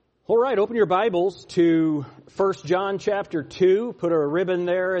All right, open your Bibles to 1 John chapter 2. Put a ribbon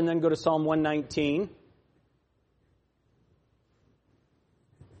there and then go to Psalm 119.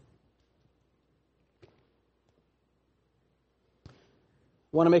 I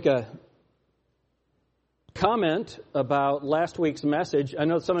want to make a comment about last week's message. I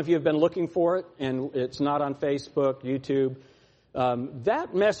know some of you have been looking for it, and it's not on Facebook, YouTube.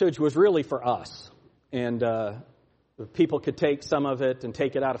 That message was really for us, and people could take some of it and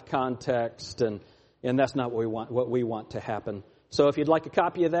take it out of context, and that's not what we want to happen. So if you'd like a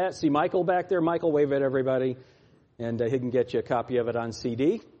copy of that, see Michael back there. Michael, wave at everybody, and he can get you a copy of it on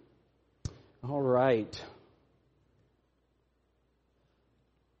CD. All right.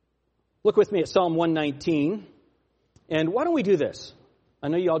 Look with me at Psalm 119. And why don't we do this? I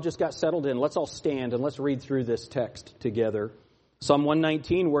know you all just got settled in. Let's all stand and let's read through this text together. Psalm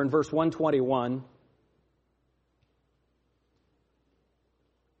 119, we're in verse 121.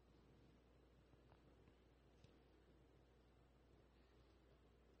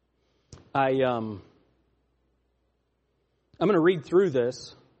 I'm going to read through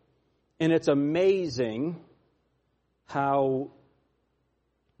this, and it's amazing how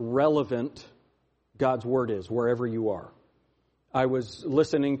relevant God's Word is wherever you are. I was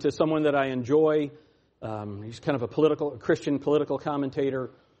listening to someone that I enjoy. He's kind of a Christian political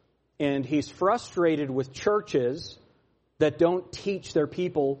commentator, and he's frustrated with churches that don't teach their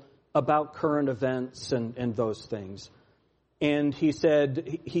people about current events and those things. And he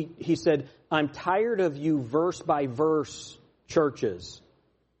said, I'm tired of you verse by verse churches,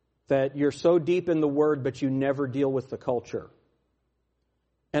 that you're so deep in the Word, but you never deal with the culture.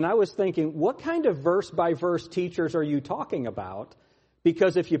 And I was thinking, what kind of verse-by-verse teachers are you talking about?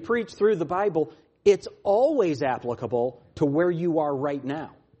 Because if you preach through the Bible, it's always applicable to where you are right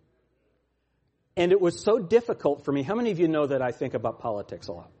now. And it was so difficult for me. How many of you know that I think about politics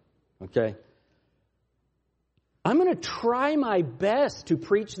a lot? Okay? I'm going to try my best to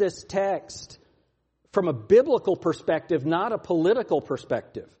preach this text from a biblical perspective, not a political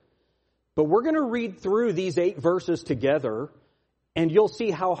perspective. But we're going to read through these 8 verses together, and you'll see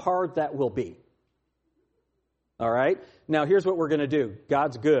how hard that will be. All right? Now, here's what we're going to do.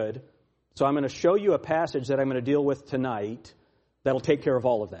 God's good. So I'm going to show you a passage that I'm going to deal with tonight that'll take care of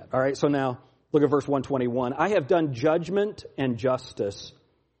all of that. All right? So now, look at verse 121. I have done judgment and justice.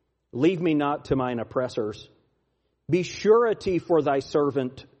 Leave me not to mine oppressors. Be surety for thy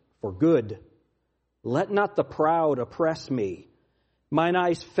servant for good. Let not the proud oppress me. Mine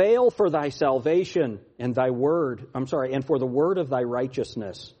eyes fail for thy salvation and for the word of thy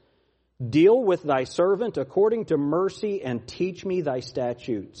righteousness. Deal with thy servant according to mercy and teach me thy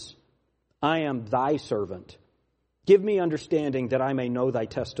statutes. I am thy servant. Give me understanding that I may know thy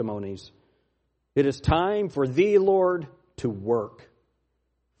testimonies. It is time for thee, Lord, to work.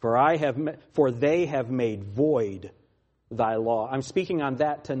 For they have made void thy law. I'm speaking on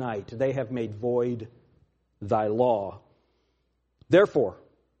that tonight. They have made void thy law. Therefore,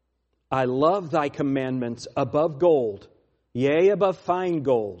 I love thy commandments above gold, yea, above fine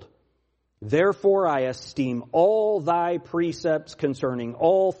gold. Therefore, I esteem all thy precepts concerning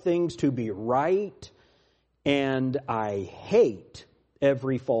all things to be right, and I hate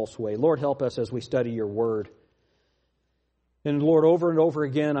every false way. Lord, help us as we study your word. And Lord, over and over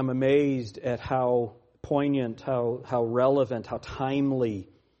again, I'm amazed at how poignant, how relevant, how timely,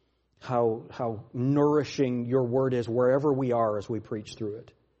 how nourishing your word is wherever we are as we preach through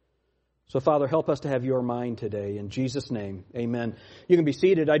it. So, Father, help us to have your mind today. In Jesus' name, amen. You can be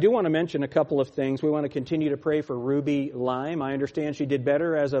seated. I do want to mention a couple of things. We want to continue to pray for Ruby Lime. I understand she did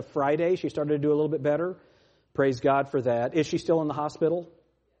better as of Friday. She started to do a little bit better. Praise God for that. Is she still in the hospital?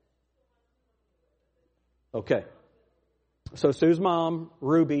 Okay. So Sue's mom,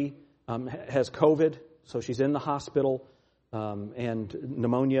 Ruby, has COVID, so she's in the hospital. And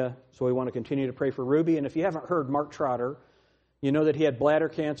pneumonia. So we want to continue to pray for Ruby. And if you haven't heard Mark Trotter, you know that he had bladder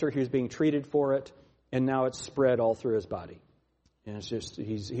cancer. He was being treated for it, and now it's spread all through his body. And it's just,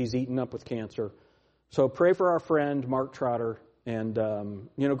 he's eaten up with cancer. So pray for our friend Mark Trotter. And,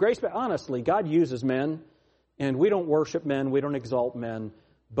 Grace, but honestly, God uses men, and we don't worship men, we don't exalt men.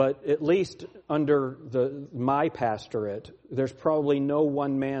 But at least under my pastorate, there's probably no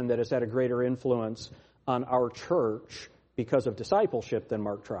one man that has had a greater influence on our church because of discipleship than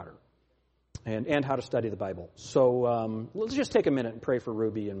Mark Trotter and how to study the Bible. So let's just take a minute and pray for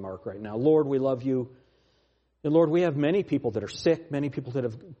Ruby and Mark right now. Lord, we love you. And Lord, we have many people that are sick, many people that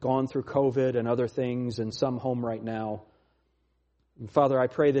have gone through COVID and other things, and some home right now. And Father, I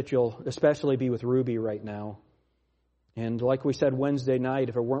pray that you'll especially be with Ruby right now. And like we said Wednesday night,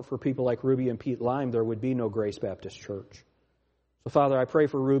 if it weren't for people like Ruby and Pete Lime, there would be no Grace Baptist Church. So, Father, I pray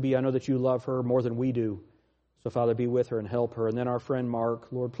for Ruby. I know that you love her more than we do. So, Father, be with her and help her. And then our friend Mark,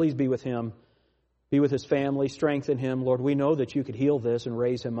 Lord, please be with him. Be with his family. Strengthen him. Lord, we know that you could heal this and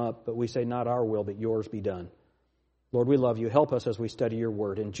raise him up, but we say not our will, but yours be done. Lord, we love you. Help us as we study your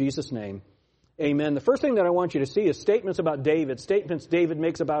word. In Jesus' name, amen. The first thing that I want you to see is statements about David, statements David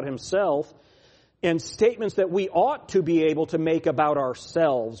makes about himself, and statements that we ought to be able to make about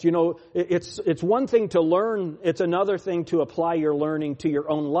ourselves. You know, it's one thing to learn. It's another thing to apply your learning to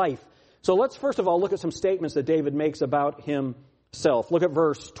your own life. So let's first of all look at some statements that David makes about himself. Look at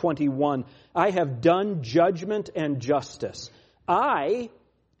verse 21. I have done judgment and justice. I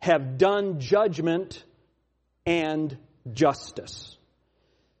have done judgment and justice.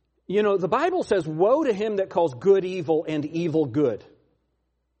 You know, the Bible says, woe to him that calls good evil and evil good.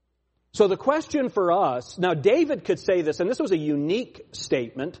 So the question for us, now David could say this, and this was a unique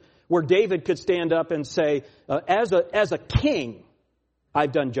statement, where David could stand up and say, as a king,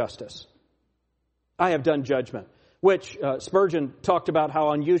 I've done justice. I have done judgment. Which Spurgeon talked about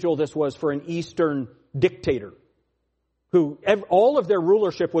how unusual this was for an Eastern dictator, who all of their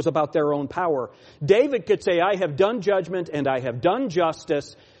rulership was about their own power. David could say, I have done judgment and I have done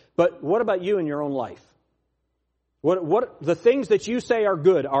justice, but what about you in your own life? What the things that you say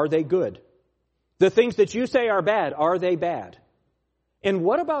are they good? The things that you say are bad, are they bad? And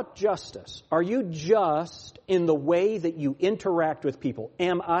what about justice? Are you just in the way that you interact with people?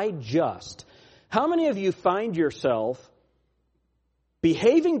 Am I just? How many of you find yourself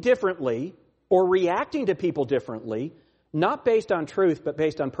behaving differently or reacting to people differently, not based on truth, but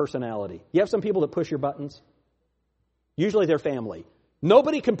based on personality? You have some people that push your buttons. Usually they're family.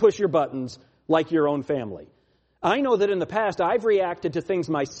 Nobody can push your buttons like your own family. I know that in the past I've reacted to things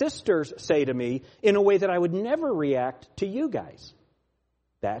my sisters say to me in a way that I would never react to you guys.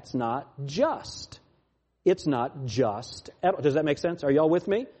 That's not just. It's not just. Does that make sense? Are you all with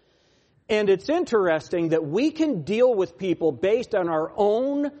me? And it's interesting that we can deal with people based on our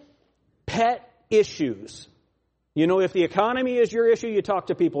own pet issues. You know, if the economy is your issue, you talk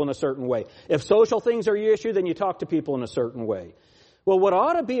to people in a certain way. If social things are your issue, then you talk to people in a certain way. Well, what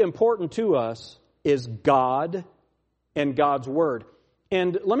ought to be important to us is God and God's Word.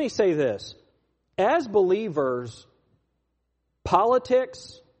 And let me say this. As believers,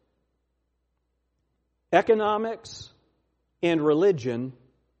 politics, economics, and religion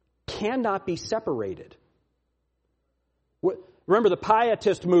cannot be separated. Remember, the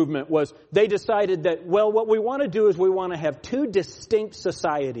Pietist movement was, they decided that, well, what we want to do is we want to have two distinct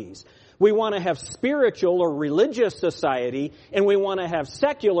societies. We want to have spiritual or religious society, and we want to have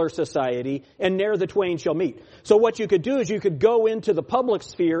secular society, and ne'er the twain shall meet. So what you could do is you could go into the public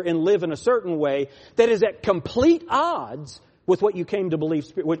sphere and live in a certain way that is at complete odds with what you came to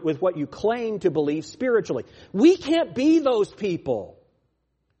believe, with what you claim to believe spiritually. We can't be those people.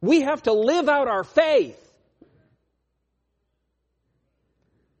 We have to live out our faith.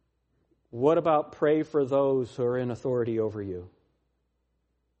 What about pray for those who are in authority over you?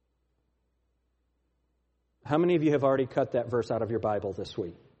 How many of you have already cut that verse out of your Bible this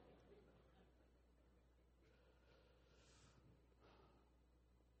week?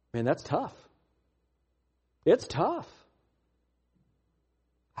 Man, that's tough. It's tough.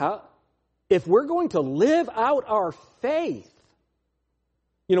 If we're going to live out our faith,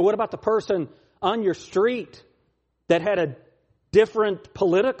 you know, what about the person on your street that had a different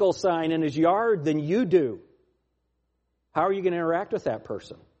political sign in his yard than you do? How are you going to interact with that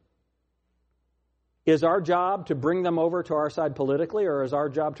person? Is our job to bring them over to our side politically, or is our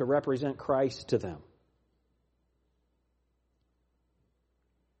job to represent Christ to them?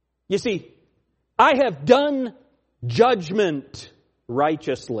 You see, I have done judgment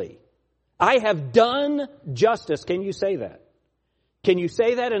righteously. I have done justice. Can you say that? Can you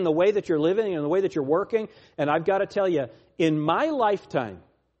say that in the way that you're living, in the way that you're working? And I've got to tell you, in my lifetime,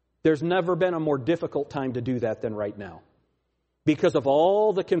 there's never been a more difficult time to do that than right now, because of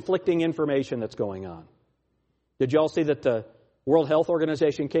all the conflicting information that's going on. Did you all see that the World Health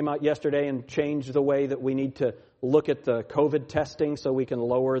Organization came out yesterday and changed the way that we need to look at the COVID testing so we can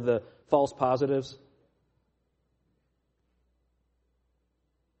lower the false positives?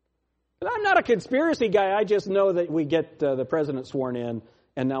 And I'm not a conspiracy guy. I just know that we get the president sworn in,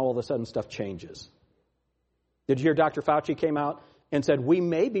 and now all of a sudden stuff changes. Did you hear Dr. Fauci came out and said, we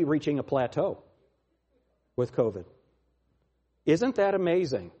may be reaching a plateau with COVID? Isn't that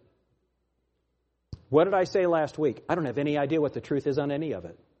amazing? What did I say last week? I don't have any idea what the truth is on any of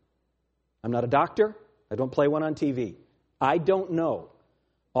it. I'm not a doctor. I don't play one on TV. I don't know.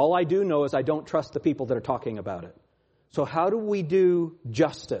 All I do know is I don't trust the people that are talking about it. So how do we do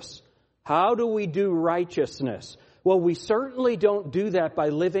justice? How do we do righteousness? Well, we certainly don't do that by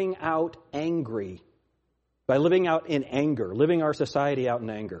living out angry, by living out in anger, living our society out in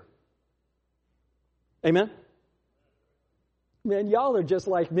anger. Amen? Man, y'all are just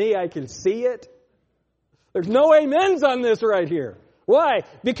like me. I can see it. There's no amens on this right here. Why?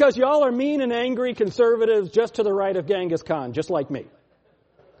 Because y'all are mean and angry conservatives just to the right of Genghis Khan, just like me.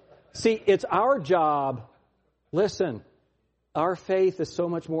 See, it's our job. Listen, our faith is so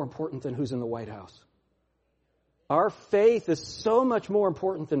much more important than who's in the White House. Our faith is so much more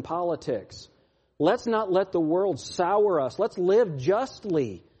important than politics. Let's not let the world sour us. Let's live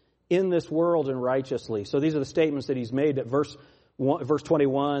justly in this world and righteously. So these are the statements that he's made at verse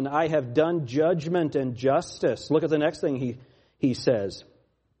 21. I have done judgment and justice. Look at the next thing he says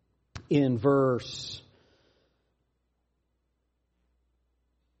in verse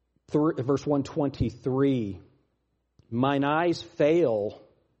 123. Mine eyes fail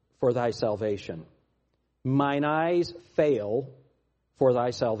for thy salvation. Mine eyes fail for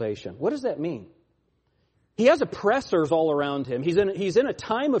thy salvation. What does that mean? He has oppressors all around him. He's in a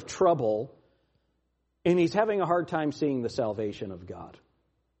time of trouble, and he's having a hard time seeing the salvation of God.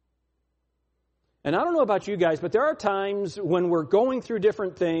 And I don't know about you guys, but there are times when we're going through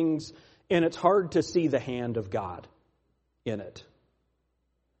different things, and it's hard to see the hand of God in it.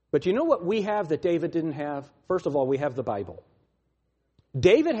 But you know what we have that David didn't have? First of all, we have the Bible.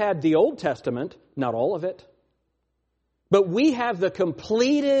 David had the Old Testament, not all of it. But we have the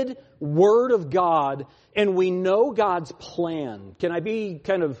completed Word of God, and we know God's plan. Can I be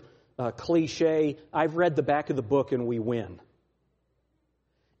kind of cliche? I've read the back of the book and we win.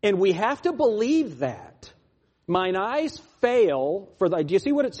 And we have to believe that. Mine eyes fail for thy... Do you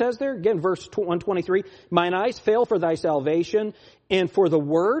see what it says there? Again, verse 123. Mine eyes fail for thy salvation and for the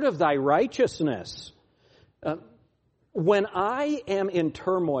word of thy righteousness. When I am in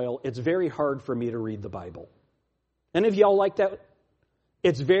turmoil, it's very hard for me to read the Bible. Any of y'all like that?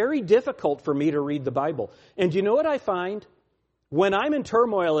 It's very difficult for me to read the Bible. And do you know what I find? When I'm in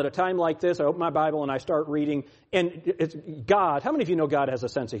turmoil at a time like this, I open my Bible and I start reading, and it's God. How many of you know God has a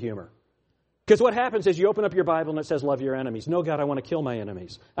sense of humor? Because what happens is you open up your Bible and it says, love your enemies. No, God, I want to kill my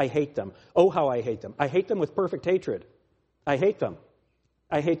enemies. I hate them. Oh, how I hate them. I hate them with perfect hatred. I hate them.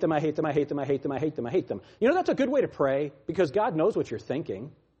 I hate them, I hate them, I hate them, I hate them, I hate them, I hate them. You know, that's a good way to pray because God knows what you're thinking.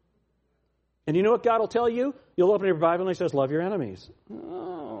 And you know what God will tell you? You'll open your Bible and He says, love your enemies.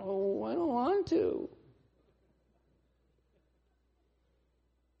 Oh, I don't want to.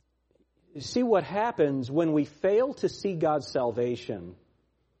 You see what happens when we fail to see God's salvation,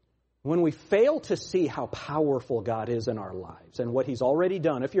 when we fail to see how powerful God is in our lives and what He's already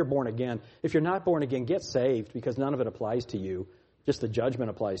done. If you're born again, if you're not born again, get saved because none of it applies to you. Just the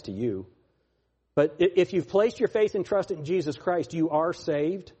judgment applies to you. But if you've placed your faith and trust in Jesus Christ, you are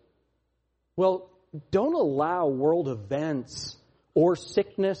saved. Well, don't allow world events or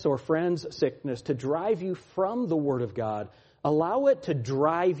sickness or friends' sickness to drive you from the Word of God. Allow it to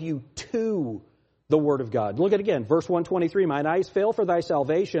drive you to the Word of God. Look at it again, verse 123. Mine eyes fail for thy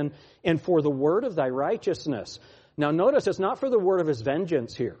salvation and for the word of thy righteousness. Now notice it's not for the word of His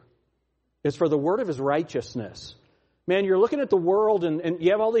vengeance here. It's for the word of His righteousness. Man, you're looking at the world and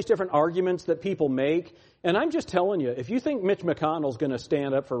you have all these different arguments that people make. And I'm just telling you, if you think Mitch McConnell's going to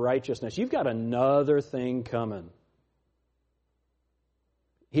stand up for righteousness, you've got another thing coming.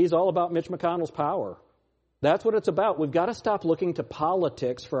 He's all about Mitch McConnell's power. That's what it's about. We've got to stop looking to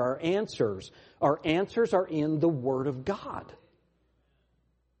politics for our answers. Our answers are in the Word of God.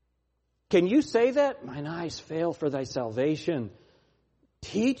 Can you say that? Mine eyes fail for thy salvation.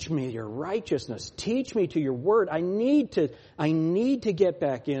 Teach me your righteousness. Teach me to your word. I need to get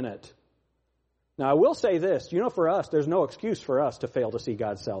back in it. Now, I will say this. You know, for us, there's no excuse for us to fail to see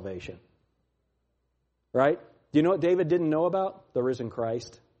God's salvation. Right? Do you know what David didn't know about? The risen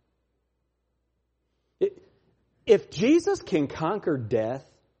Christ. If Jesus can conquer death,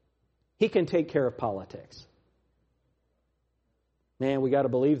 He can take care of politics. Man, we got to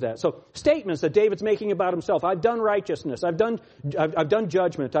believe that. So statements that David's making about himself. I've done righteousness. I've done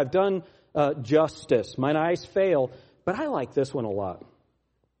judgment. I've done justice. Mine eyes fail. But I like this one a lot.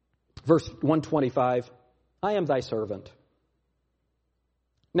 Verse 125. I am thy servant.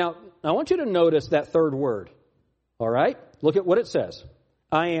 Now, I want you to notice that third word. All right? Look at what it says.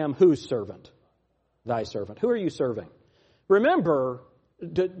 I am whose servant? Thy servant. Who are you serving? Remember,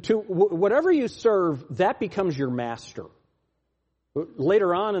 to whatever you serve, that becomes your master.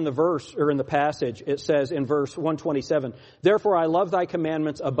 Later on in the verse, or in the passage, it says in verse 127, therefore I love thy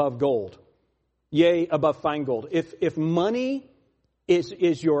commandments above gold, yea, above fine gold. If money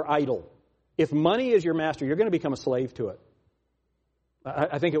is your idol, if money is your master, you're going to become a slave to it.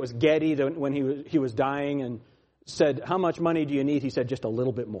 I think it was Getty when he was dying, and said, how much money do you need? He said, just a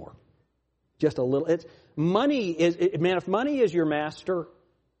little bit more. Just a little. Man, if money is your master,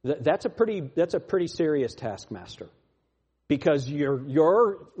 that's a pretty serious taskmaster. Because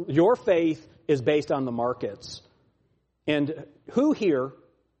your faith is based on the markets. And who here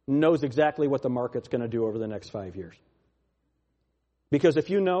knows exactly what the market's going to do over the next 5 years? Because if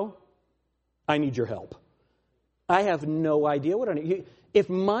you know, I need your help. I have no idea what I need. If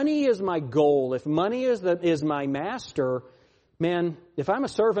money is my goal, if money is my master, man, if I'm a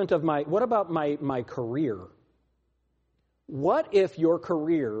servant of what about my career? What if your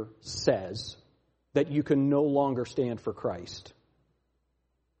career says that you can no longer stand for Christ?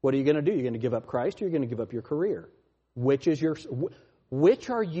 What are you going to do? You're going to give up Christ or you're going to give up your career? Which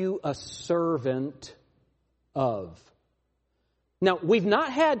are you a servant of? Now, we've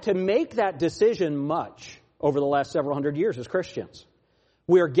not had to make that decision much over the last several hundred years as Christians.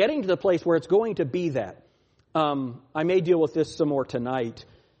 We are getting to the place where it's going to be that. I may deal with this some more tonight.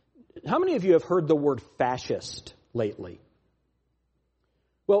 How many of you have heard the word fascist lately?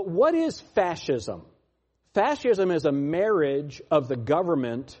 Well, what is fascism? Fascism is a marriage of the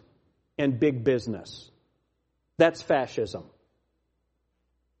government and big business. That's fascism.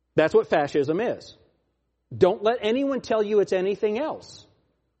 That's what fascism is. Don't let anyone tell you it's anything else.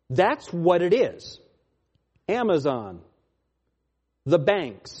 That's what it is. Amazon, the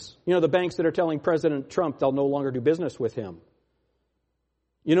banks, the banks that are telling President Trump they'll no longer do business with him.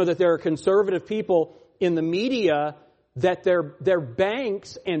 You know that there are conservative people in the media that their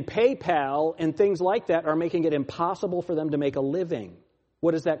banks and PayPal and things like that are making it impossible for them to make a living.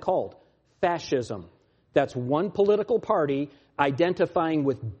 What is that called? Fascism. That's one political party identifying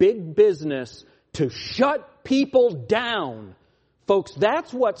with big business to shut people down. Folks,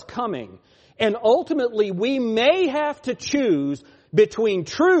 that's what's coming. And ultimately, we may have to choose between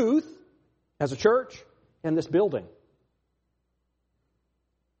truth as a church and this building.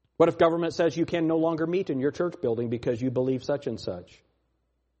 What if government says you can no longer meet in your church building because you believe such and such?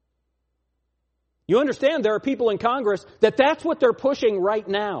 You understand there are people in Congress that's what they're pushing right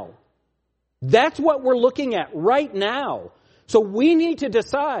now. That's what we're looking at right now. So we need to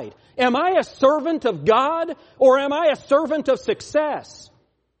decide, am I a servant of God or am I a servant of success?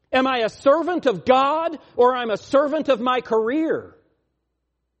 Am I a servant of God or am I a servant of my career?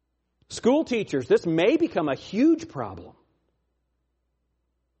 School teachers, this may become a huge problem.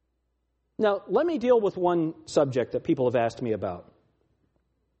 Now, let me deal with one subject that people have asked me about.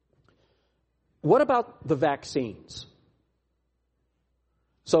 What about the vaccines?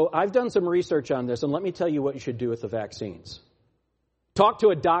 So I've done some research on this, and let me tell you what you should do with the vaccines. Talk to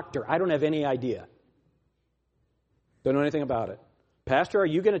a doctor. I don't have any idea. Don't know anything about it. Pastor, are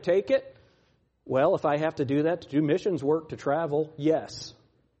you going to take it? Well, if I have to do that to do missions work, to travel, yes.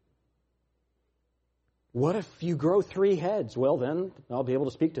 What if you grow 3 heads? Well, then I'll be able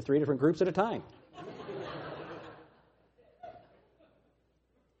to speak to 3 different groups at a time.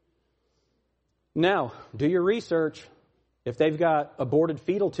 Now, do your research. If they've got aborted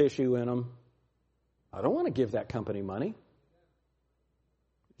fetal tissue in them, I don't want to give that company money.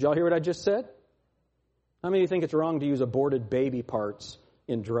 Did y'all hear what I just said? How many of you think it's wrong to use aborted baby parts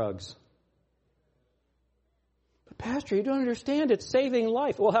in drugs? But Pastor, you don't understand. It's saving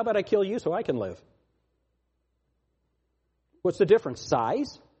life. Well, how about I kill you so I can live? What's the difference?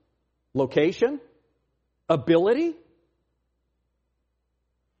 Size? Location? Ability?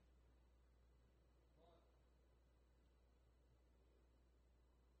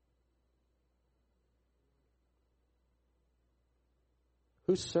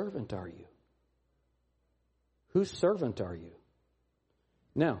 Whose servant are you? Whose servant are you?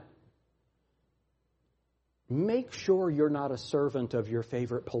 Now, make sure you're not a servant of your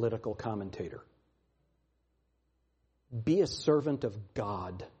favorite political commentator. Be a servant of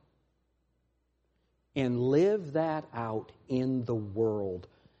God. And live that out in the world.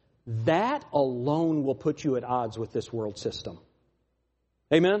 That alone will put you at odds with this world system.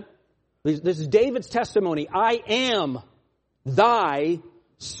 Amen? This is David's testimony. I am thy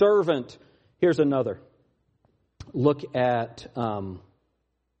servant. Here's another. Look at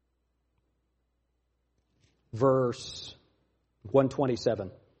verse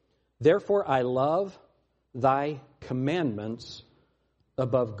 127. Therefore I love thy commandments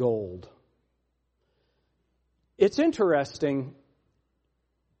above gold. It's interesting.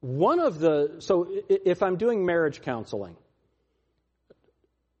 So if I'm doing marriage counseling,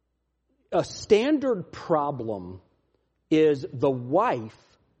 a standard problem is the wife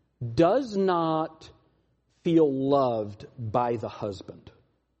does not feel loved by the husband.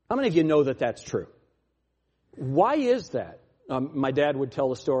 How many of you know that that's true? Why is that? My dad would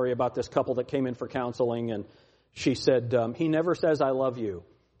tell a story about this couple that came in for counseling, and She said, he never says, I love you.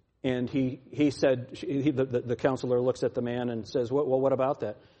 And he said, the counselor looks at the man and says, well, what about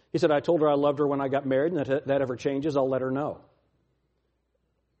that? He said, I told her I loved her when I got married, and if that ever changes, I'll let her know.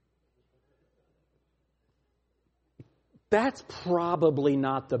 That's probably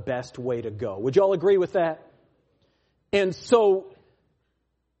not the best way to go. Would you all agree with that? And so,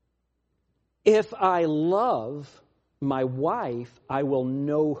 if I love my wife, I will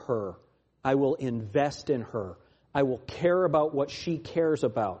know her. I will invest in her. I will care about what she cares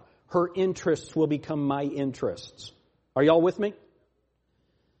about. Her interests will become my interests. Are y'all with me?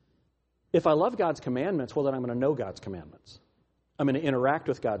 If I love God's commandments, well, then I'm going to know God's commandments. I'm going to interact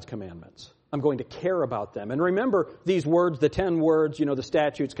with God's commandments. I'm going to care about them. And remember these words, the 10 words, the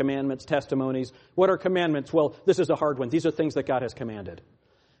statutes, commandments, testimonies. What are commandments? Well, this is a hard one. These are things that God has commanded.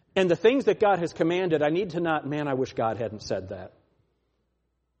 And the things that God has commanded, I need to not, I wish God hadn't said that.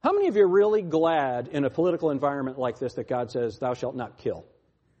 How many of you are really glad in a political environment like this that God says, thou shalt not kill?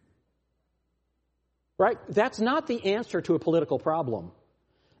 Right? That's not the answer to a political problem.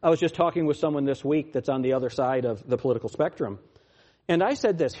 I was just talking with someone this week that's on the other side of the political spectrum. And I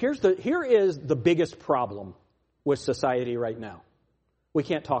said this, here is the biggest problem with society right now. We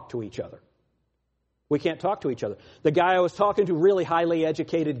can't talk to each other. We can't talk to each other. The guy I was talking to, really highly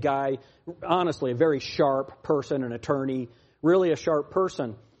educated guy, honestly, a very sharp person, an attorney, really a sharp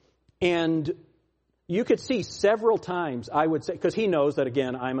person. And you could see several times, I would say, because he knows that,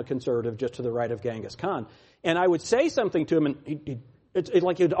 again, I'm a conservative just to the right of Genghis Khan. And I would say something to him, and it's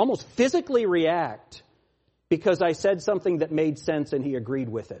like he'd almost physically react because I said something that made sense and he agreed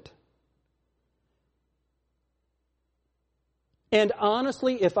with it. And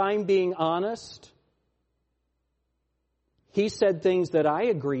honestly, if I'm being honest, he said things that I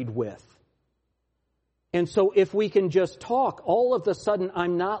agreed with. And so if we can just talk, all of a sudden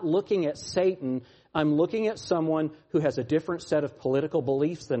I'm not looking at Satan, I'm looking at someone who has a different set of political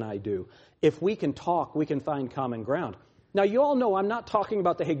beliefs than I do. If we can talk, we can find common ground. Now, you all know I'm not talking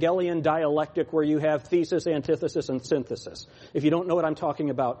about the Hegelian dialectic where you have thesis, antithesis, and synthesis. If you don't know what I'm talking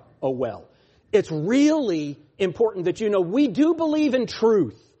about, oh well. It's really important that you know we do believe in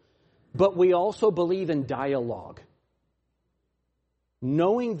truth, but we also believe in dialogue.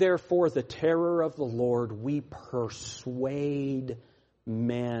 Knowing, therefore, the terror of the Lord, we persuade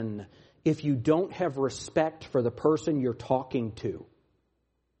men. If you don't have respect for the person you're talking to,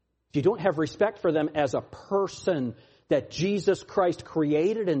 if you don't have respect for them as a person that Jesus Christ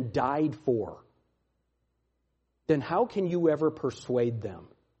created and died for, then how can you ever persuade them?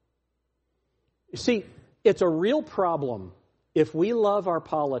 You see, it's a real problem if we love our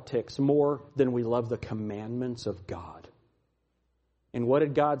politics more than we love the commandments of God. And what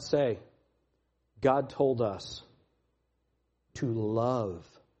did God say? God told us to love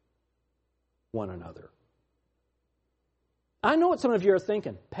one another. I know what some of you are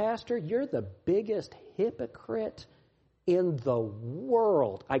thinking. Pastor, you're the biggest hypocrite in the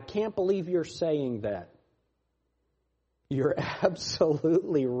world. I can't believe you're saying that. You're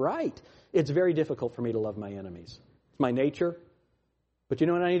absolutely right. It's very difficult for me to love my enemies. It's my nature. But you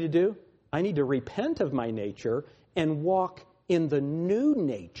know what I need to do? I need to repent of my nature and walk in the new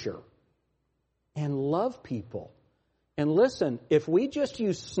nature and love people. And listen, if we just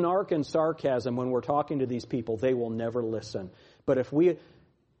use snark and sarcasm when we're talking to these people, they will never listen.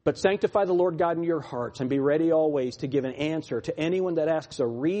 But sanctify the Lord God in your hearts and be ready always to give an answer to anyone that asks a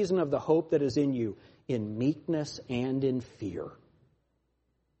reason of the hope that is in you in meekness and in fear.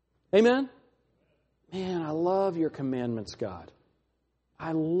 Amen? Man, I love your commandments, God.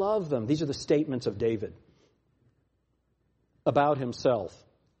 I love them. These are the statements of David about himself.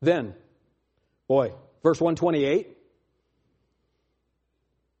 Then, verse 128.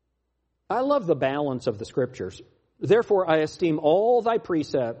 I love the balance of the Scriptures. Therefore, I esteem all thy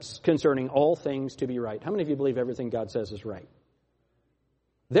precepts concerning all things to be right. How many of you believe everything God says is right?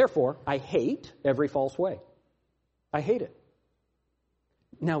 Therefore, I hate every false way. I hate it.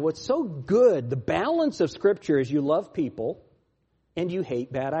 Now, what's so good, the balance of Scripture is you love people and you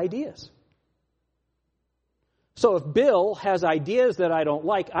hate bad ideas. So if Bill has ideas that I don't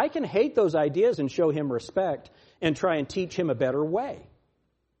like, I can hate those ideas and show him respect and try and teach him a better way.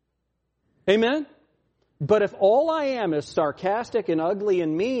 Amen? But if all I am is sarcastic and ugly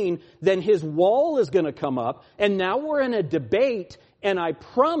and mean, then his wall is going to come up, and now we're in a debate, and I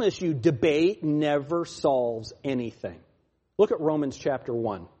promise you, debate never solves anything. Look at Romans chapter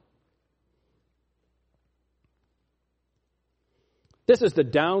 1. This is the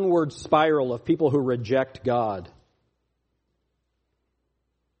downward spiral of people who reject God.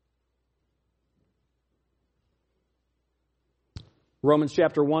 Romans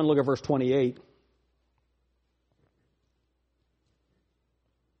chapter 1, look at verse 28.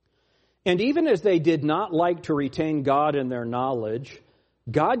 And even as they did not like to retain God in their knowledge,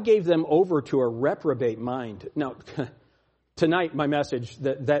 God gave them over to a reprobate mind. Now, tonight, my message,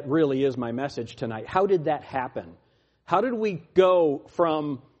 that really is my message tonight. How did that happen? How did we go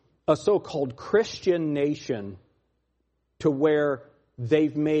from a so-called Christian nation to where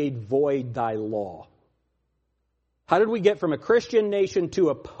they've made void thy law? How did we get from a Christian nation to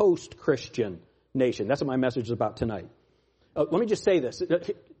a post-Christian nation? That's what my message is about tonight. Let me just say this.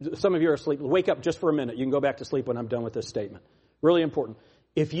 Some of you are asleep. Wake up just for a minute. You can go back to sleep when I'm done with this statement. Really important.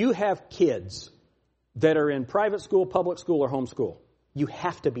 If you have kids that are in private school, public school, or homeschool, you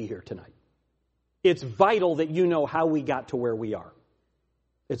have to be here tonight. It's vital that you know how we got to where we are.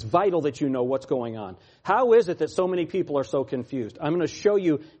 It's vital that you know what's going on. How is it that so many people are so confused? I'm going to show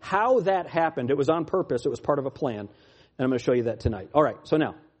you how that happened. It was on purpose. It was part of a plan. And I'm going to show you that tonight. All right, so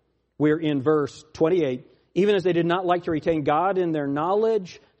now, we're in verse 28. Even as they did not like to retain God in their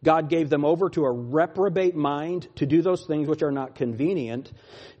knowledge, God gave them over to a reprobate mind to do those things which are not convenient,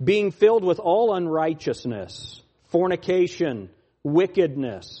 being filled with all unrighteousness, fornication,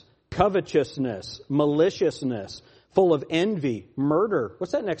 wickedness, covetousness, maliciousness, full of envy, murder.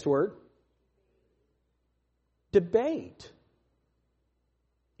 What's that next word? Debate.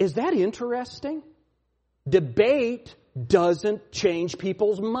 Is that interesting? Debate doesn't change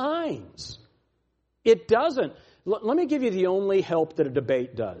people's minds. It doesn't. Let me give you the only help that a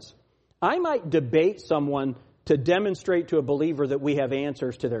debate does. I might debate someone to demonstrate to a believer that we have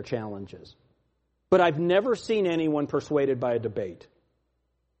answers to their challenges. But I've never seen anyone persuaded by a debate.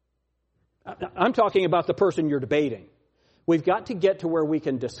 I'm talking about the person you're debating. We've got to get to where we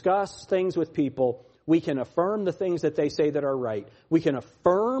can discuss things with people. We can affirm the things that they say that are right. We can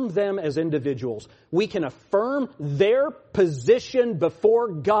affirm them as individuals. We can affirm their position before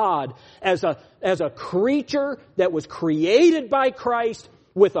God as a creature that was created by Christ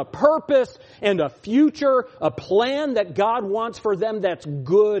with a purpose and a future, a plan that God wants for them that's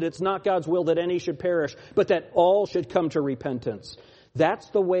good. It's not God's will that any should perish, but that all should come to repentance. That's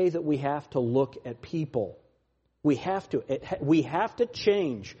the way that we have to look at people. We have to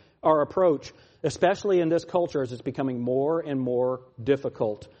change our approach, especially in this culture as it's becoming more and more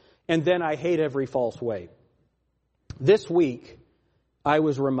difficult. And then I hate every false way. This week, I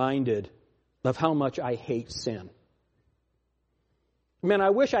was reminded of how much I hate sin. Man, I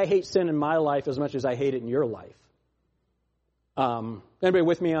wish I hate sin in my life as much as I hate it in your life. Anybody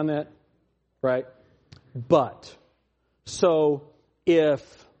with me on that? Right? But, so if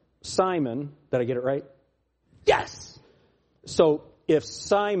Simon, did I get it right? Yes! So if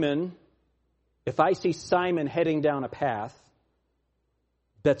I see Simon heading down a path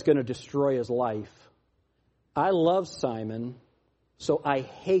that's going to destroy his life, I love Simon, so I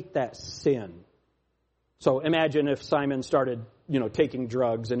hate that sin. So imagine if Simon started, taking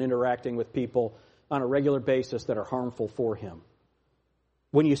drugs and interacting with people on a regular basis that are harmful for him.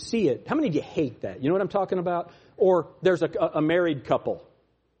 When you see it, how many of you hate that? You know what I'm talking about? Or there's a married couple,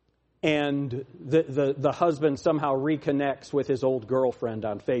 and the husband somehow reconnects with his old girlfriend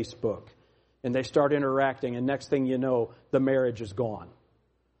on Facebook, and they start interacting, and next thing you know, the marriage is gone.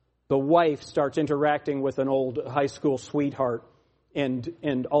 The wife starts interacting with an old high school sweetheart, and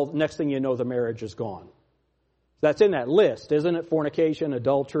next thing you know, the marriage is gone. That's in that list, isn't it? Fornication,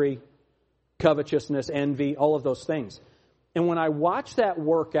 adultery, covetousness, envy, all of those things. And when I watch that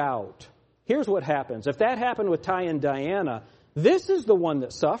work out, here's what happens. If that happened with Ty and Diana, this is the one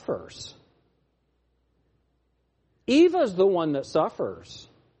that suffers. Eva's the one that suffers.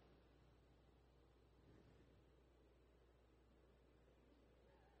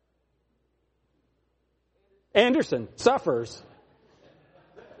 Anderson suffers.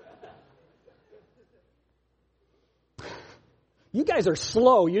 You guys are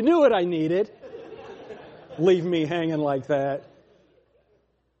slow. You knew what I needed. Leave me hanging like that.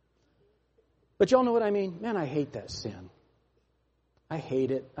 But y'all know what I mean? Man, I hate that sin. I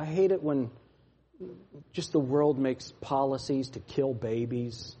hate it. I hate it when just the world makes policies to kill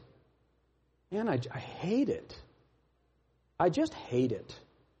babies. Man, I hate it. I just hate it.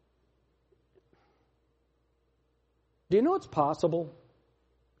 Do you know it's possible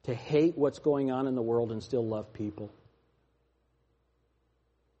to hate what's going on in the world and still love people?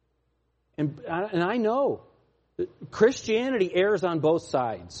 And I know Christianity errs on both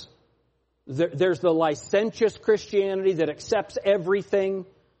sides. There's the licentious Christianity that accepts everything.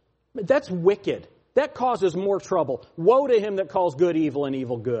 That's wicked. That causes more trouble. Woe to him that calls good evil and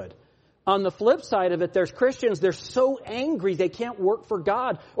evil good. On the flip side of it, there's Christians, they're so angry they can't work for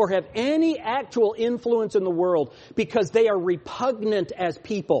God or have any actual influence in the world because they are repugnant as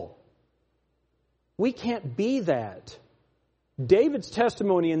people. We can't be that. David's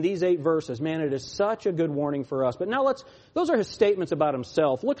testimony in these 8 verses, man, it is such a good warning for us. But now those are his statements about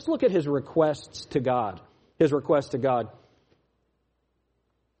himself. Let's look at his requests to God. His request to God.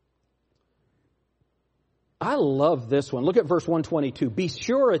 I love this one. Look at verse 122. Be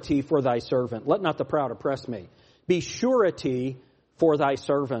surety for thy servant. Let not the proud oppress me. Be surety for thy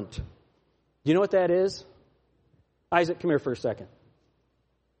servant. Do you know what that is? Isaac, come here for a second.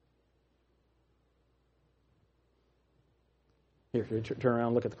 Here, turn around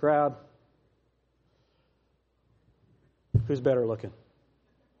and look at the crowd. Who's better looking?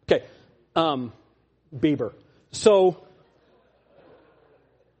 Okay. Bieber. So,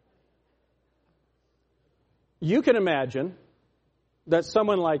 you can imagine that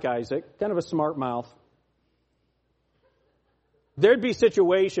someone like Isaac, kind of a smart mouth, there'd be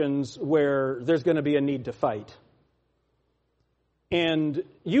situations where there's going to be a need to fight. And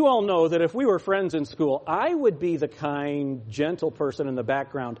you all know that if we were friends in school, I would be the kind, gentle person in the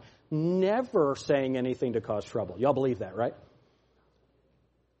background, never saying anything to cause trouble. Y'all believe that, right?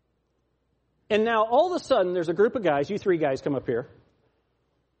 And now, all of a sudden, there's a group of guys, you 3 guys come up here.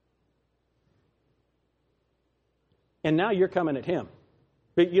 And now you're coming at him.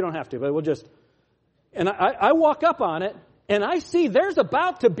 But you don't have to, but we'll just... And I walk up on it, and I see there's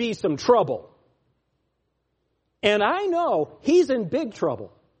about to be some trouble. And I know he's in big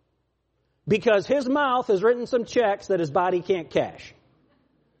trouble because his mouth has written some checks that his body can't cash.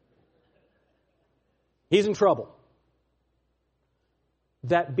 He's in trouble.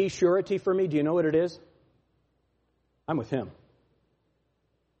 That be surety for me, do you know what it is? I'm with him.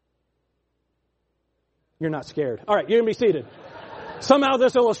 You're not scared. All right, you're going to be seated. Somehow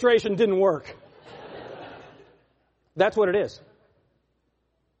this illustration didn't work. That's what it is.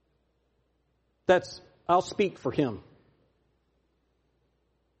 I'll speak for him.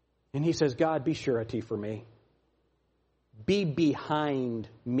 And he says, God, be surety for me. Be behind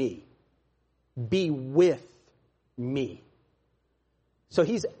me. Be with me. So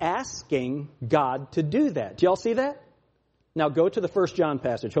he's asking God to do that. Do y'all see that? Now go to the 1 John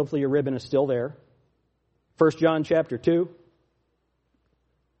passage. Hopefully your ribbon is still there. 1 John chapter 2.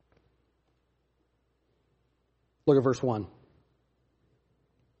 Look at verse 1.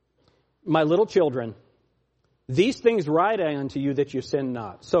 My little children, these things write I unto you that you sin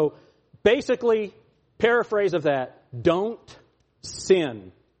not. So basically, paraphrase of that, don't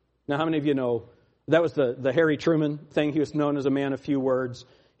sin. Now how many of you know that was the Harry Truman thing? He was known as a man of few words.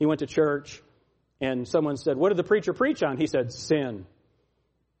 He went to church and someone said, what did the preacher preach on? He said, sin.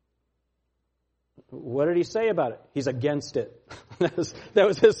 What did he say about it? He's against it. That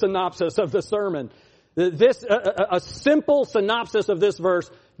was his synopsis of the sermon. A simple synopsis of this verse,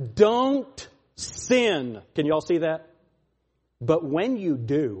 don't sin. Can you all see that? But when you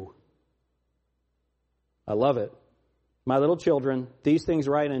do, I love it. My little children, these things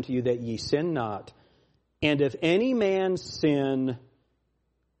write unto you that ye sin not. And if any man sin,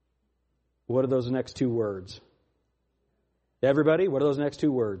 what are those next 2 words? Everybody, what are those next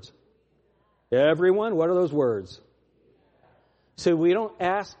 2 words? Everyone, what are those words? So we don't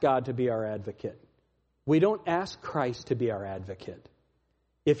ask God to be our advocate. We don't ask Christ to be our advocate.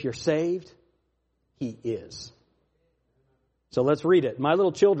 If you're saved, He is. So let's read it. My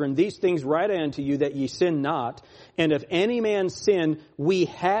little children, these things write I unto you that ye sin not. And if any man sin, we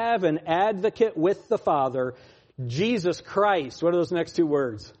have an advocate with the Father, Jesus Christ. What are those next 2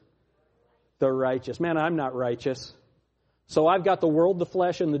 words? The righteous. Man, I'm not righteous. So I've got the world, the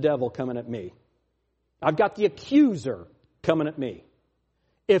flesh, and the devil coming at me. I've got the accuser coming at me.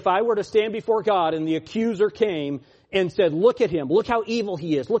 If I were to stand before God and the accuser came and said, look at him, look how evil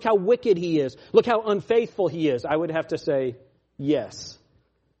he is, look how wicked he is, look how unfaithful he is, I would have to say, yes.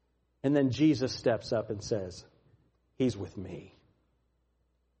 And then Jesus steps up and says, He's with me.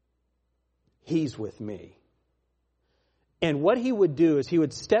 He's with me. And what He would do is He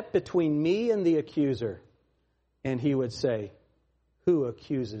would step between me and the accuser and He would say, who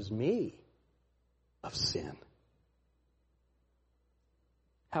accuses me of sin?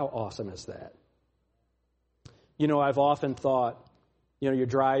 How awesome is that? You know, I've often thought, you're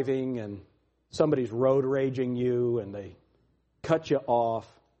driving and somebody's road raging you and they cut you off.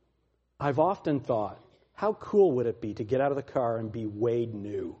 I've often thought, how cool would it be to get out of the car and be Wade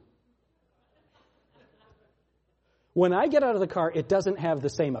New? When I get out of the car, it doesn't have the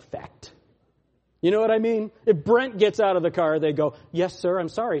same effect. You know what I mean? If Brent gets out of the car, they go, yes, sir, I'm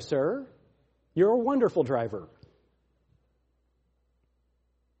sorry, sir. You're a wonderful driver.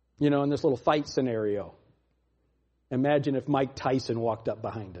 In this little fight scenario. Imagine if Mike Tyson walked up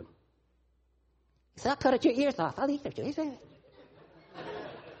behind him. He said, I'll cut your ears off. I'll eat your ears.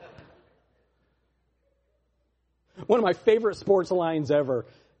 One of my favorite sports lines ever.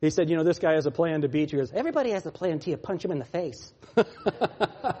 He said, this guy has a plan to beat you. He goes, everybody has a plan until you punch him in the face.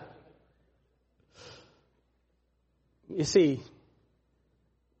 You see,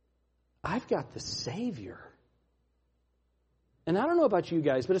 I've got the Savior. And I don't know about you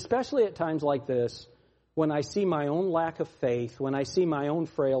guys, but especially at times like this, when I see my own lack of faith, when I see my own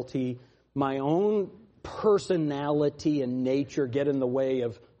frailty, my own personality and nature get in the way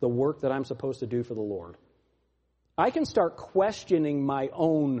of the work that I'm supposed to do for the Lord, I can start questioning my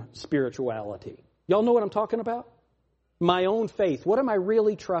own spirituality. Y'all know what I'm talking about? My own faith. What am I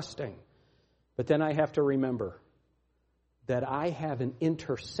really trusting? But then I have to remember that I have an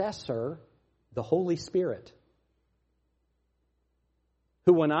intercessor, the Holy Spirit,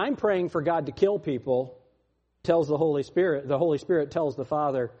 who when I'm praying for God to kill people, tells the Holy Spirit tells the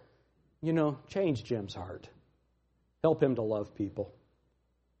Father, change Jim's heart. Help him to love people.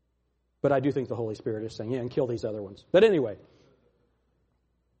 But I do think the Holy Spirit is saying, and kill these other ones. But anyway,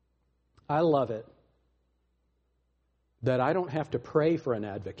 I love it that I don't have to pray for an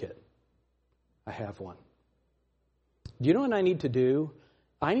advocate. I have one. Do you know what I need to do?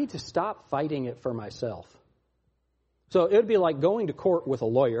 I need to stop fighting it for myself. So it would be like going to court with a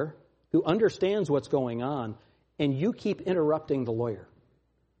lawyer who understands what's going on, and you keep interrupting the lawyer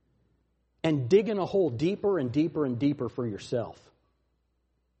and digging a hole deeper and deeper and deeper for yourself.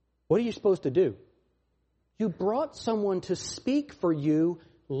 What are you supposed to do? You brought someone to speak for you.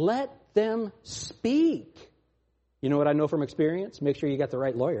 Let them speak. You know what I know from experience? Make sure you got the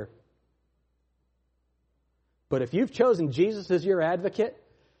right lawyer. But if you've chosen Jesus as your advocate,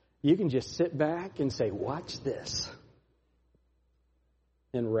 you can just sit back and say, watch this,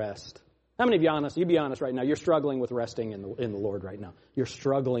 and rest. How many of you honest? You be honest right now. You're struggling with resting in the Lord right now. You're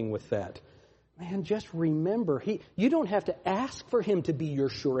struggling with that. Man, just remember, you don't have to ask for Him to be your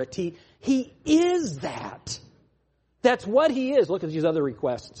surety. He is that. That's what He is. Look at these other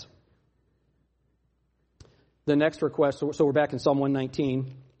requests. The next request, so we're back in Psalm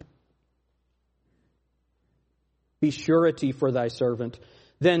 119. Be surety for thy servant.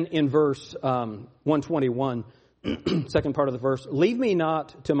 Then in verse 121, second part of the verse, leave me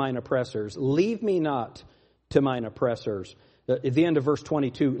not to mine oppressors. Leave me not to mine oppressors. At the end of verse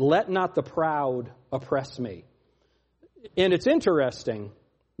 22, let not the proud oppress me. And it's interesting.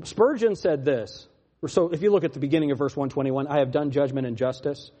 Spurgeon said this. So if you look at the beginning of verse 121, I have done judgment and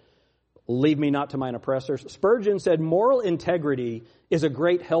justice. Leave me not to mine oppressors. Spurgeon said moral integrity is a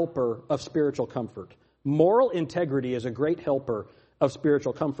great helper of spiritual comfort. Moral integrity is a great helper of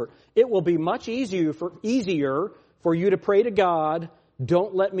spiritual comfort. It will be much easier for you to pray to God,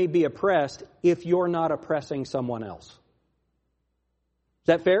 don't let me be oppressed, if you're not oppressing someone else. Is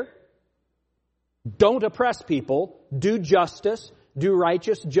that fair? Don't oppress people. Do justice. Do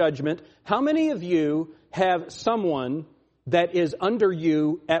righteous judgment. How many of you have someone that is under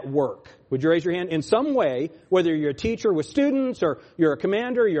you at work? Would you raise your hand? In some way, whether you're a teacher with students or you're a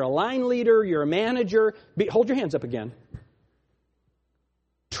commander, you're a line leader, you're a manager, hold your hands up again.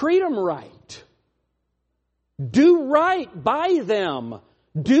 Treat them right. Do right by them.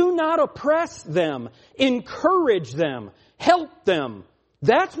 Do not oppress them. Encourage them. Help them.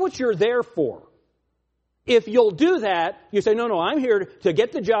 That's what you're there for. If you'll do that, you say, no, I'm here to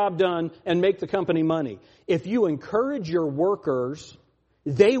get the job done and make the company money. If you encourage your workers,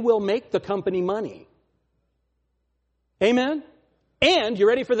 they will make the company money. Amen? And, you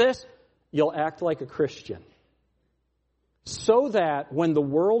ready for this? You'll act like a Christian. So that when the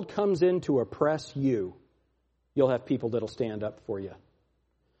world comes in to oppress you, you'll have people that'll stand up for you.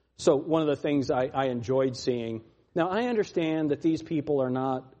 So one of the things I enjoyed seeing, now I understand that these people are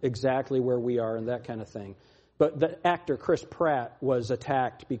not exactly where we are and that kind of thing, but the actor Chris Pratt was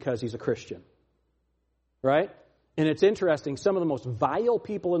attacked because he's a Christian. Right? And it's interesting, some of the most vile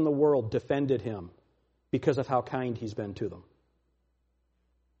people in the world defended him because of how kind he's been to them.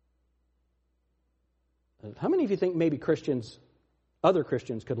 How many of you think maybe other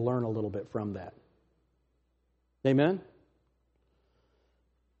Christians could learn a little bit from that? Amen?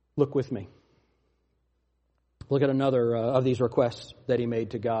 Look with me. Look at another of these requests that he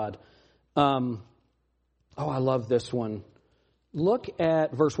made to God. I love this one. Look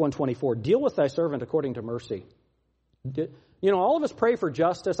at verse 124. Deal with thy servant according to mercy. All of us pray for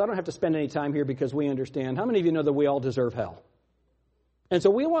justice. I don't have to spend any time here because we understand. How many of you know that we all deserve hell? And so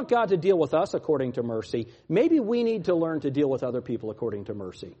we want God to deal with us according to mercy. Maybe we need to learn to deal with other people according to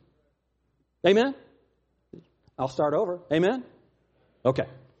mercy. Amen? I'll start over. Amen? Okay.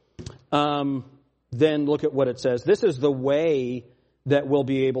 Then look at what it says. This is the way that we'll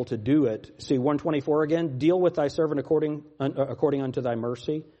be able to do it. See, 124 again. Deal with thy servant according unto thy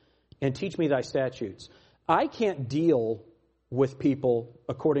mercy, and teach me thy statutes. I can't deal with people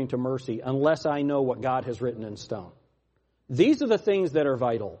according to mercy unless I know what God has written in stone. These are the things that are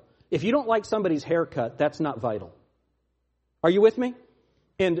vital. If you don't like somebody's haircut, that's not vital. Are you with me?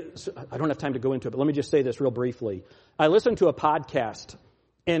 And so, I don't have time to go into it, but let me just say this real briefly. I listened to a podcast,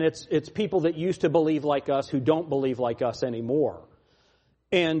 and it's people that used to believe like us who don't believe like us anymore.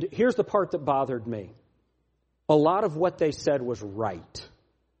 And here's the part that bothered me. A lot of what they said was right.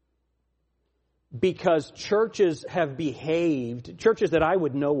 Because churches have behaved, churches that I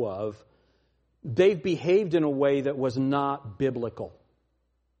would know of, they've behaved in a way that was not biblical.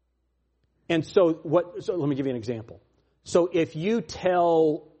 And so let me give you an example. So if you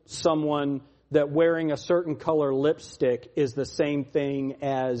tell someone that wearing a certain color lipstick is the same thing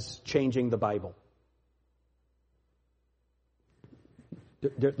as changing the Bible,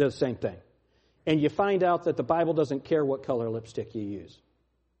 they're the same thing. And you find out that the Bible doesn't care what color lipstick you use.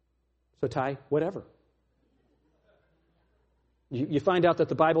 So Ty, whatever. You find out that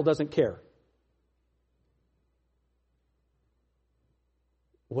the Bible doesn't care.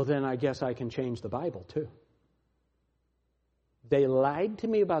 Well, then I guess I can change the Bible too. They lied to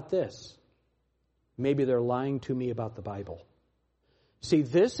me about this. Maybe they're lying to me about the Bible. See,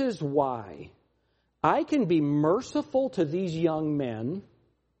 this is why I can be merciful to these young men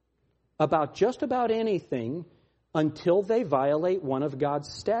about just about anything until they violate one of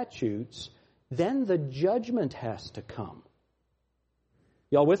God's statutes. Then the judgment has to come.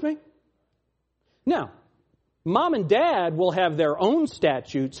 Y'all with me? Now, Mom and Dad will have their own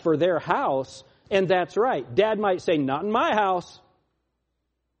statutes for their house, and that's right. Dad might say, not in my house.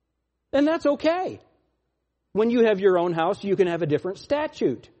 And that's okay. When you have your own house, you can have a different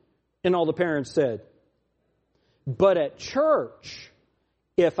statute. And all the parents said. But at church,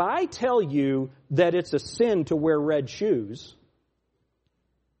 if I tell you that it's a sin to wear red shoes,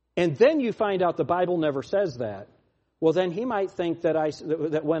 and then you find out the Bible never says that, well, then he might think that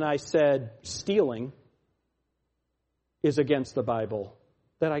when I said stealing is against the Bible,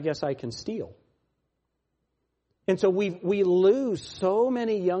 that I guess I can steal. And so we lose so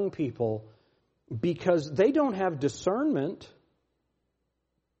many young people because they don't have discernment,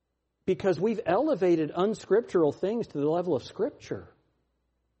 because we've elevated unscriptural things to the level of Scripture.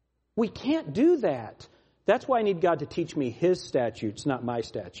 We can't do that. That's why I need God to teach me His statutes, not my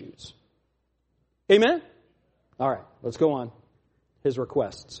statutes. Amen? All right, let's go on. His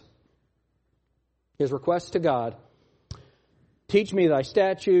requests. His requests to God. Teach me thy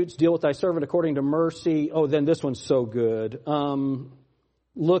statutes, deal with thy servant according to mercy. Oh, then this one's so good.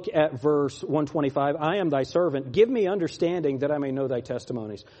 Look at verse 125. I am thy servant. Give me understanding that I may know thy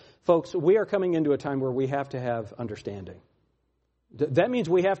testimonies. Folks, we are coming into a time where we have to have understanding. That means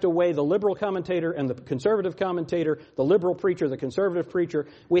we have to weigh the liberal commentator and the conservative commentator, the liberal preacher, the conservative preacher.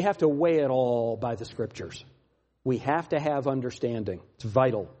 We have to weigh it all by the Scriptures. We have to have understanding. It's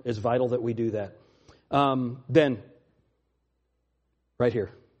vital. It's vital that we do that. Then, right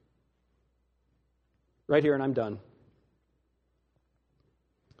here. Right here, and I'm done.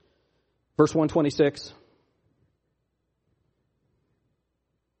 Verse 126.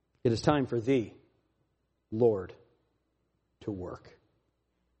 It is time for thee, Lord, to work.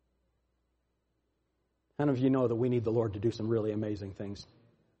 How many of you know that we need the Lord to do some really amazing things?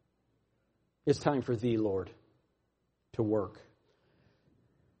 It's time for thee, Lord, to work.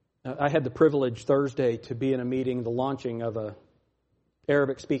 I had the privilege Thursday to be in a meeting, the launching of a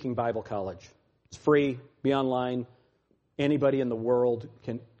Arabic-speaking Bible college. It's free, be online. Anybody in the world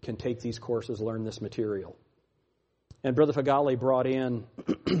can take these courses, learn this material. And Brother Fagali brought in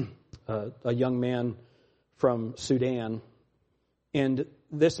a young man from Sudan. And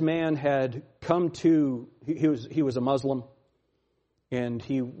this man had come to, he was a Muslim, and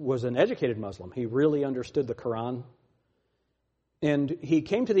he was an educated Muslim. He really understood the Quran. And he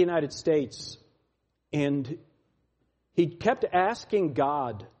came to the United States, and he kept asking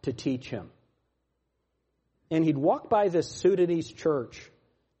God to teach him. And he'd walk by this Sudanese church,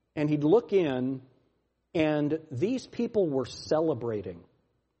 and he'd look in, and these people were celebrating.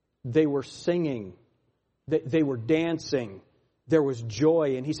 They were singing. They were dancing. There was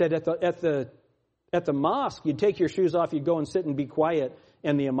joy. And he said at the mosque, you'd take your shoes off, you'd go and sit and be quiet,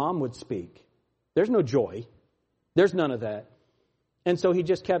 and the imam would speak. There's no joy. There's none of that. And so he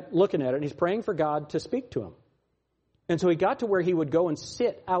just kept looking at it, and he's praying for God to speak to him. And so he got to where he would go and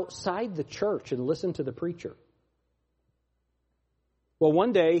sit outside the church and listen to the preacher. Well,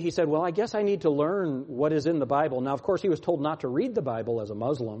 one day he said, well, I guess I need to learn what is in the Bible. Now, of course, he was told not to read the Bible as a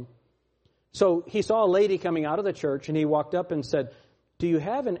Muslim. So he saw a lady coming out of the church, and he walked up and said, do you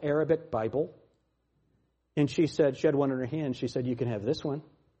have an Arabic Bible? And she had one in her hand. She said, you can have this one.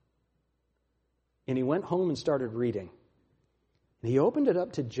 And he went home and started reading. And he opened it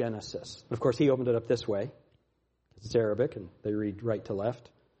up to Genesis. Of course, he opened it up this way. It's Arabic, and they read right to left.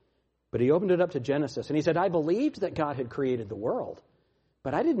 But he opened it up to Genesis. And he said, I believed that God had created the world,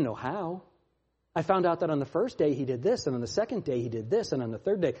 but I didn't know how. I found out that on the first day he did this, and on the second day he did this, and on the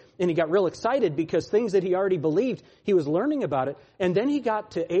third day. And he got real excited because things that he already believed, he was learning about it. And then he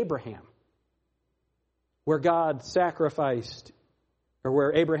got to Abraham, where God sacrificed, or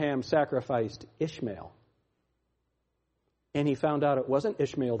where Abraham sacrificed Ishmael. And he found out it wasn't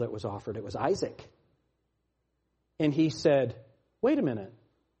Ishmael that was offered, it was Isaac. And he said, wait a minute,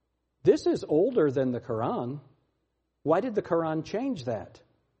 this is older than the Quran. Why did the Quran change that?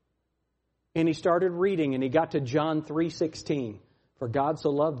 And he started reading, and he got to John 3:16. For God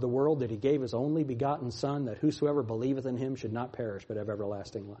so loved the world that he gave his only begotten Son, that whosoever believeth in him should not perish, but have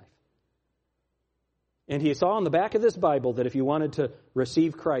everlasting life. And he saw on the back of this Bible that if you wanted to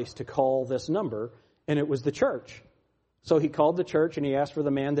receive Christ, to call this number, and it was the church. So he called the church, and he asked for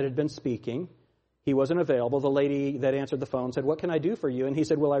the man that had been speaking. He wasn't available. The lady that answered the phone said, what can I do for you? And he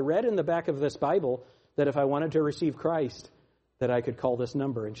said, well, I read in the back of this Bible that if I wanted to receive Christ, that I could call this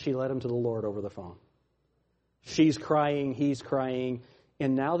number. And she led him to the Lord over the phone. She's crying, he's crying.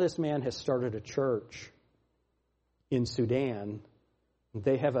 And now this man has started a church in Sudan.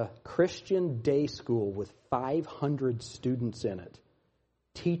 They have a Christian day school with 500 students in it,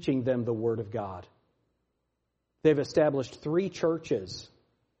 teaching them the Word of God. They've established 3 churches.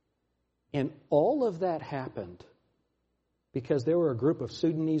 And all of that happened because there were a group of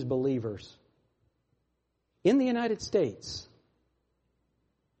Sudanese believers in the United States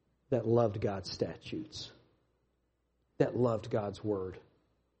that loved God's statutes, that loved God's Word.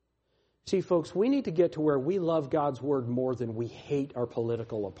 See, folks, we need to get to where we love God's Word more than we hate our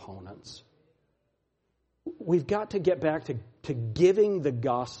political opponents. We've got to get back to giving the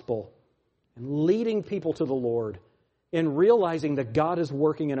gospel and leading people to the Lord and realizing that God is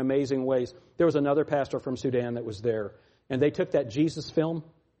working in amazing ways. There was another pastor from Sudan that was there, and they took that Jesus film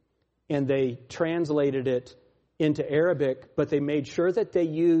and they translated it into Arabic, but they made sure that they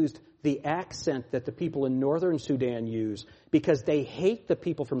used the accent that the people in northern Sudan use because they hate the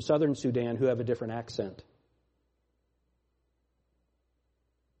people from southern Sudan who have a different accent.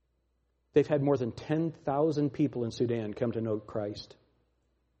 They've had more than 10,000 people in Sudan come to know Christ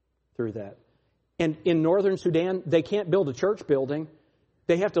through that. And in northern Sudan, they can't build a church building.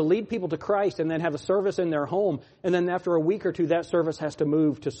 They have to lead people to Christ and then have a service in their home. And then after a week or two, that service has to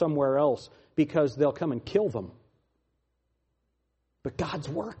move to somewhere else because they'll come and kill them. But God's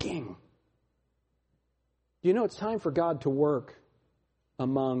working. You know, it's time for God to work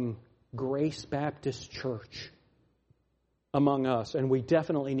among Grace Baptist Church, among us. And we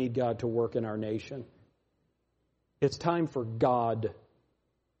definitely need God to work in our nation. It's time for God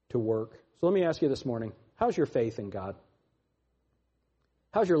to work. So let me ask you this morning, how's your faith in God?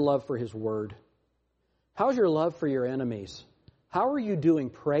 How's your love for His Word? How's your love for your enemies? How are you doing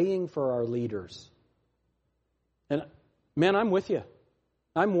praying for our leaders? And man, I'm with you.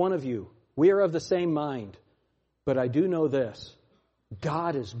 I'm one of you. We are of the same mind. But I do know this.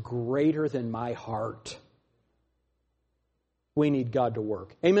 God is greater than my heart. We need God to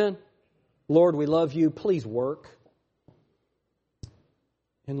work. Amen? Lord, we love you. Please work.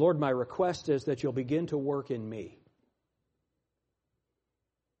 And Lord, my request is that you'll begin to work in me.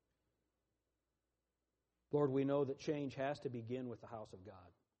 Lord, we know that change has to begin with the house of God.